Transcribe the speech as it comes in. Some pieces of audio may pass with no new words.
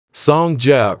Song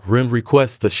Jae Rim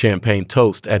requests a champagne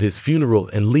toast at his funeral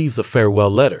and leaves a farewell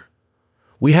letter.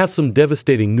 We have some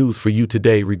devastating news for you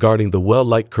today regarding the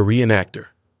well-liked Korean actor,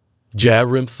 Jae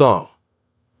Rim Song.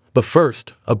 But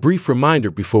first, a brief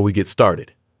reminder before we get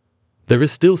started. There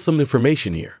is still some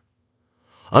information here.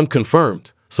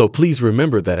 Unconfirmed, so please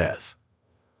remember that as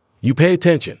you pay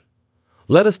attention.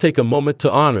 Let us take a moment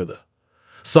to honor the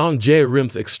Song Jae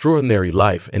Rim's extraordinary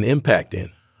life and impact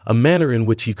in a manner in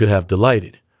which he could have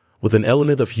delighted, with an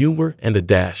element of humor and a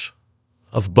dash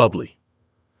of bubbly.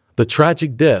 The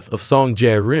tragic death of Song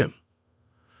Jae Rim.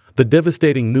 The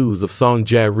devastating news of Song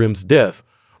Jae Rim's death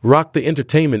rocked the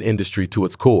entertainment industry to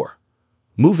its core.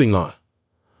 Moving on.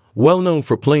 Well known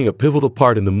for playing a pivotal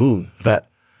part in the moon that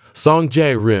Song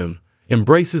Jae Rim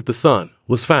embraces the sun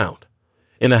was found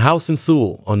in a house in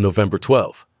Seoul on November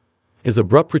 12. His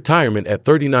abrupt retirement at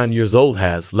 39 years old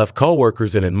has left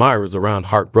co-workers and admirers around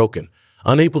heartbroken,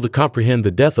 unable to comprehend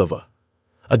the death of a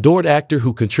adored actor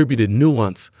who contributed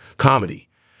nuance, comedy,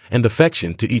 and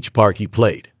affection to each part he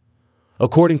played.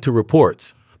 According to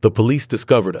reports, the police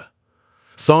discovered a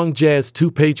Song Jae's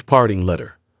two-page parting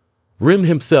letter. Rim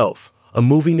himself, a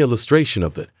moving illustration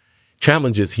of the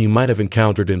challenges he might have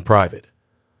encountered in private.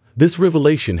 This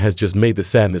revelation has just made the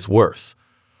sadness worse.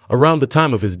 Around the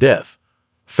time of his death,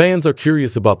 fans are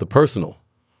curious about the personal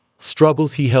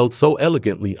struggles he held so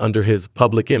elegantly under his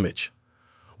public image.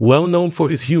 Well known for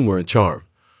his humor and charm,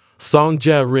 Song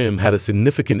Jae Rim had a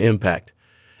significant impact,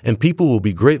 and people will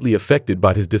be greatly affected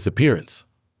by his disappearance.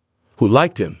 Who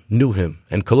liked him, knew him,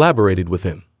 and collaborated with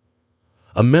him.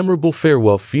 A memorable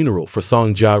farewell funeral for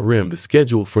Song Jae Rim is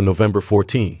scheduled for November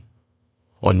 14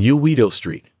 on Uido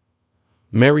Street,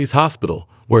 Mary's Hospital,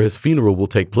 where his funeral will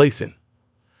take place in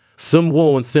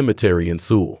Sumwon Cemetery in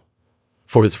Seoul.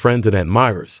 For his friends and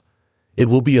admirers, it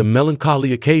will be a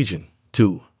melancholy occasion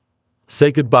to say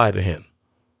goodbye to him.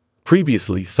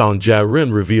 Previously, Song Jae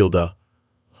Rim revealed a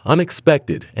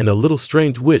unexpected and a little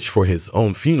strange wish for his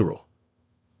own funeral.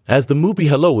 As the movie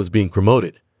Hello was being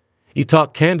promoted, he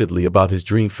talked candidly about his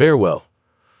dream farewell.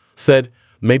 Said,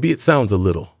 "Maybe it sounds a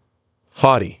little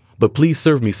haughty, but please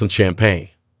serve me some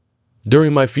champagne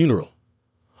during my funeral.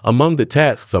 Among the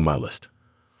tasks on my list,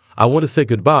 I want to say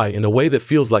goodbye in a way that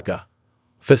feels like a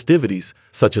festivities,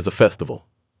 such as a festival."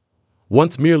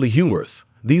 Once merely humorous,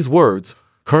 these words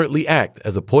currently act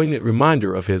as a poignant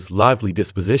reminder of his lively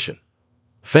disposition.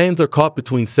 Fans are caught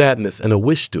between sadness and a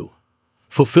wish to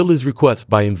fulfill his request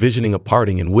by envisioning a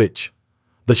parting in which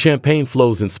the champagne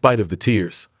flows in spite of the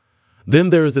tears. Then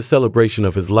there is a celebration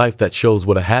of his life that shows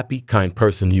what a happy, kind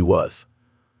person he was.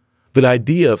 The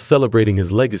idea of celebrating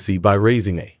his legacy by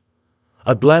raising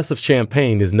a glass of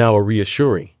champagne is now a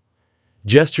reassuring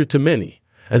gesture to many,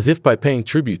 as if by paying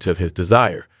tribute to his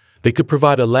desire, they could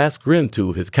provide a last grin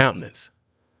to his countenance.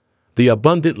 The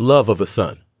abundant love of a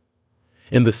son.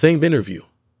 In the same interview,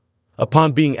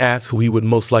 upon being asked who he would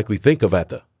most likely think of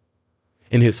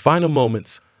in his final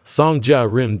moments, Song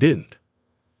Jae Rim didn't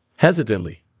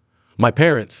hesitantly. "My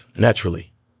parents,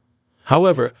 naturally.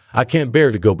 However, I can't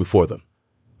bear to go before them."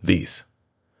 These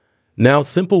now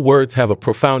simple words have a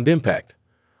profound impact,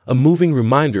 a moving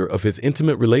reminder of his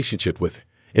intimate relationship with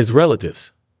his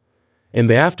relatives. In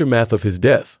the aftermath of his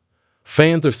death,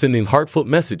 fans are sending heartfelt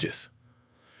messages,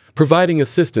 providing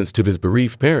assistance to his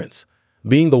bereaved parents,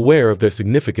 being aware of their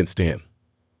significance to him.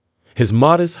 His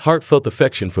modest, heartfelt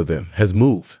affection for them has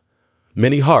moved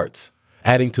many hearts,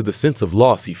 adding to the sense of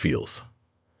loss he feels.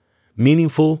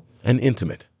 Meaningful and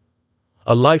intimate.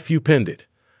 A life you penned.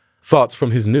 Thoughts from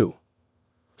his new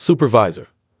supervisor.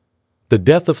 The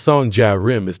death of Song Jae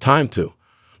Rim is timed to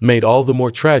made all the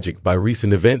more tragic by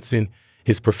recent events in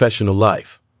his professional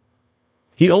life.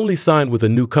 He only signed with a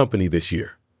new company this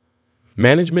year.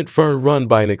 Management firm run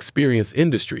by an experienced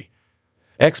industry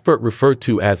expert referred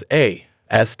to as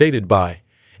stated by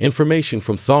information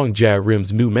from Song Jae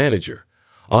Rim's new manager,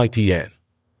 ITN,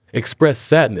 expressed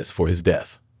sadness for his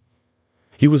death.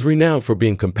 He was renowned for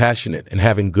being compassionate and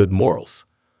having good morals.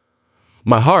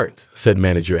 "My heart," said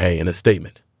Manager A in a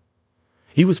statement.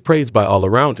 He was praised by all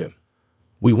around him.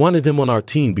 "We wanted him on our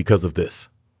team because of this.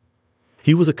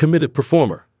 He was a committed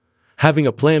performer, having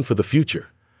a plan for the future,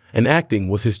 and acting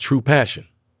was his true passion."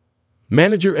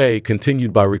 Manager A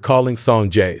continued by recalling Song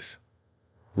Jae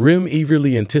Rim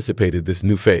eagerly anticipated this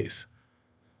new phase,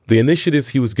 the initiatives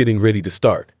he was getting ready to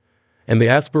start, and the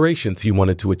aspirations he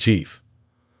wanted to achieve.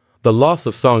 The loss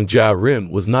of Song Jae Rim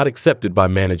was not accepted by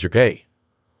Manager A,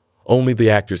 only the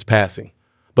actor's passing,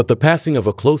 but the passing of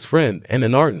a close friend and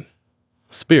an ardent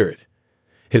spirit.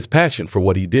 His passion for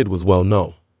what he did was well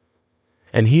known,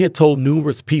 and he had told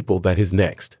numerous people that his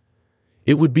next,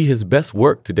 it would be his best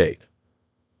work to date.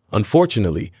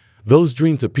 Unfortunately, those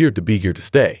dreams appeared to be here to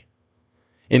stay.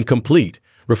 Incomplete,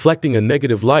 reflecting a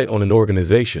negative light on an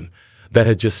organization that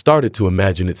had just started to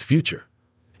imagine its future.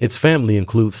 Its family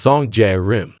includes Song Jae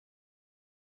Rim.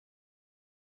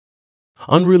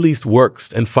 Unreleased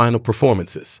works and final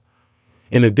performances.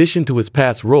 In addition to his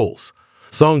past roles,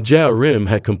 Song Jae Rim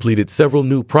had completed several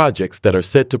new projects that are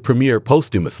set to premiere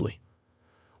posthumously.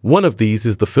 One of these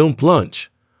is the film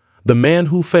Plunge, The Man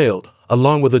Who Failed,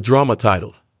 along with a drama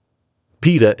titled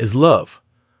Pita is Love.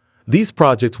 These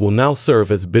projects will now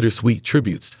serve as bittersweet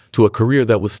tributes to a career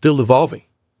that was still evolving.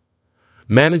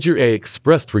 Manager A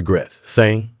expressed regret,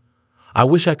 saying, "I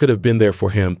wish I could have been there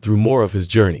for him through more of his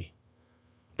journey.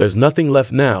 There's nothing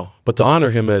left now but to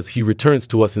honor him as he returns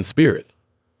to us in spirit."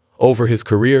 Over his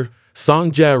career,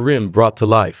 Song Jae Rim brought to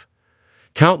life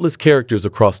countless characters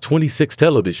across 26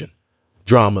 television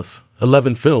dramas,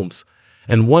 11 films,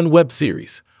 and one web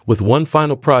series, with one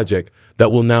final project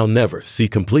that will now never see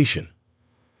completion.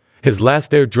 His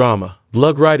last aired drama,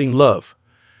 Blood Riding Love,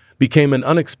 became an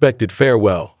unexpected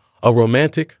farewell, a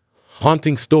romantic,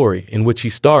 haunting story in which he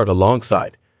starred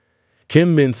alongside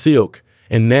Kim Min-seok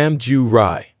and Nam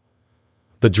Joo-ri.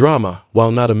 The drama,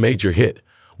 while not a major hit,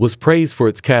 was praised for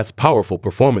its cast's powerful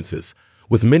performances,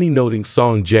 with many noting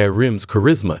Song Jae Rim's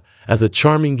charisma as a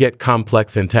charming yet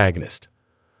complex antagonist.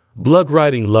 Blood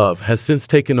Riding Love has since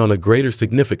taken on a greater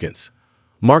significance,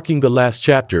 marking the last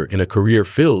chapter in a career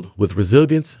filled with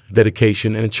resilience,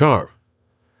 dedication, and charm.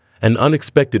 An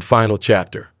unexpected final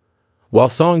chapter. While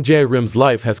Song Jae Rim's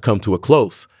life has come to a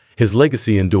close, his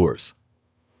legacy endures.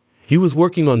 He was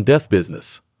working on Death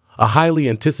Business, a highly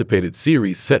anticipated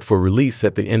series set for release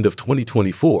at the end of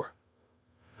 2024.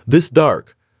 This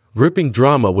dark, gripping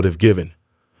drama would have given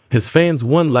his fans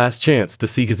one last chance to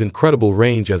see his incredible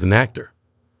range as an actor.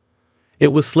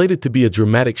 It was slated to be a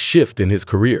dramatic shift in his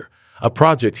career, a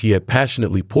project he had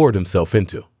passionately poured himself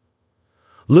into.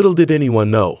 Little did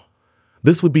anyone know,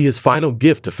 this would be his final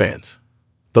gift to fans,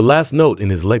 the last note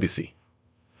in his legacy.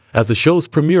 As the show's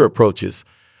premiere approaches,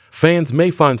 fans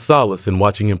may find solace in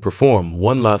watching him perform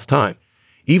one last time,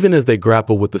 even as they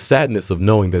grapple with the sadness of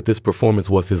knowing that this performance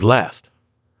was his last.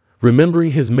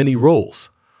 Remembering his many roles,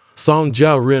 Song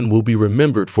Jae Rim will be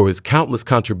remembered for his countless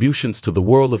contributions to the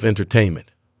world of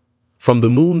entertainment. From The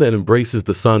Moon That Embraces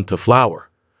the Sun to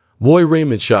Flower, Boy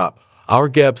Raymond Shop, Our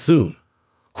Gab Soon,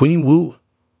 Queen Wu,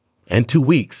 and 2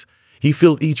 Weeks, he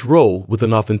filled each role with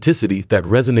an authenticity that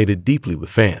resonated deeply with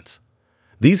fans.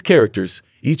 These characters,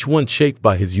 each one shaped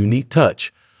by his unique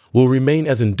touch, will remain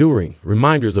as enduring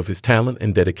reminders of his talent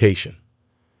and dedication.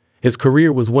 His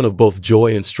career was one of both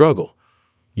joy and struggle,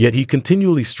 yet he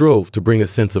continually strove to bring a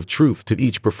sense of truth to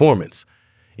each performance,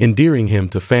 endearing him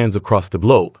to fans across the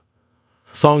globe.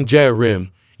 Song Jae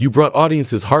Rim, you brought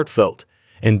audiences heartfelt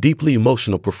and deeply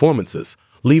emotional performances,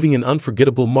 leaving an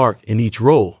unforgettable mark in each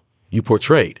role you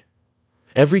portrayed.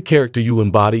 Every character you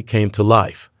embody came to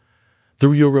life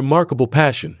through your remarkable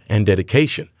passion and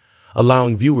dedication,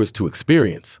 allowing viewers to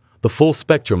experience the full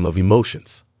spectrum of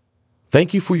emotions.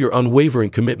 Thank you for your unwavering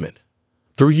commitment.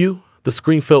 Through you, the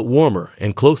screen felt warmer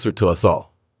and closer to us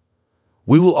all.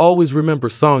 We will always remember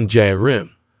Song Jae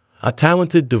Rim, a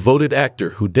talented, devoted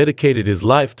actor who dedicated his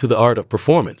life to the art of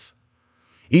performance.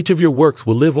 Each of your works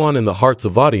will live on in the hearts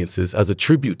of audiences as a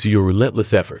tribute to your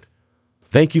relentless effort.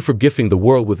 Thank you for gifting the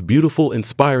world with beautiful,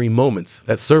 inspiring moments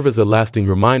that serve as a lasting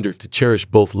reminder to cherish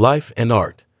both life and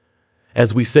art.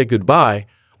 As we say goodbye,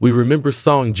 we remember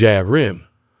Song Jae Rim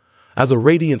as a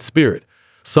radiant spirit,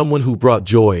 someone who brought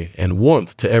joy and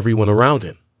warmth to everyone around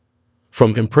him.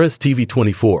 From Impress TV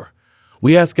 24,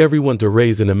 we ask everyone to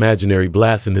raise an imaginary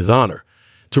glass in his honor,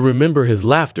 to remember his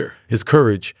laughter, his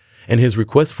courage, and his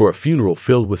request for a funeral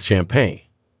filled with champagne.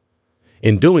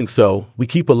 In doing so, we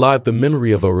keep alive the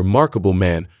memory of a remarkable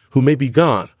man who may be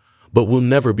gone, but will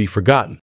never be forgotten.